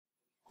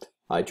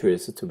Hi,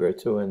 Trader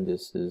Tuberto, and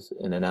this is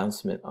an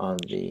announcement on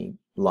the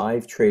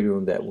live trade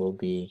room that will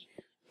be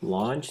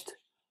launched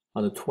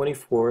on the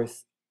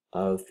 24th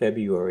of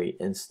February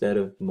instead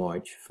of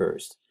March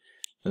 1st,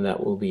 and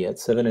that will be at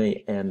 7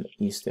 a.m.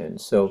 Eastern.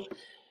 So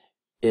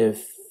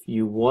if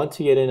you want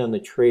to get in on the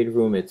trade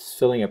room, it's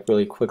filling up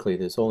really quickly.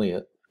 There's only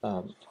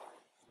a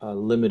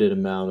limited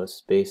amount of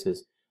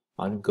spaces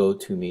on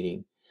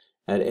GoToMeeting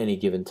at any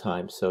given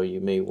time, so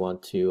you may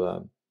want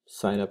to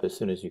sign up as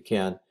soon as you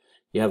can.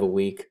 You have a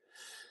week.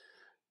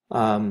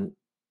 Um,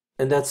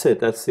 and that's it.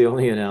 That's the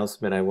only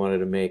announcement I wanted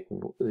to make.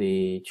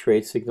 The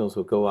trade signals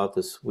will go out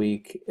this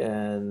week,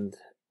 and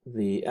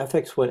the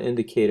FX1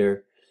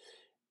 indicator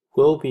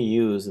will be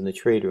used in the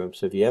trade room.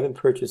 So if you haven't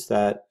purchased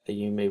that,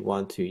 you may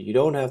want to. You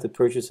don't have to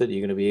purchase it.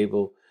 You're going to be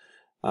able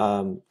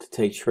to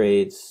take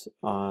trades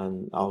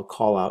on, I'll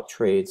call out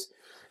trades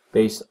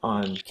based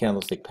on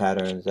candlestick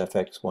patterns,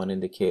 FX1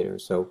 indicator.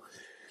 So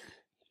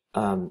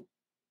um,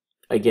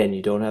 again,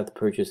 you don't have to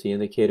purchase the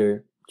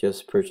indicator.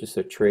 Just purchase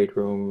a trade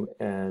room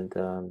and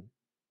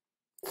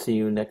see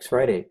you next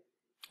Friday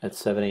at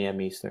 7 a.m.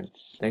 Eastern.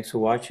 Thanks for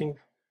watching.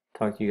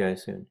 Talk to you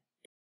guys soon.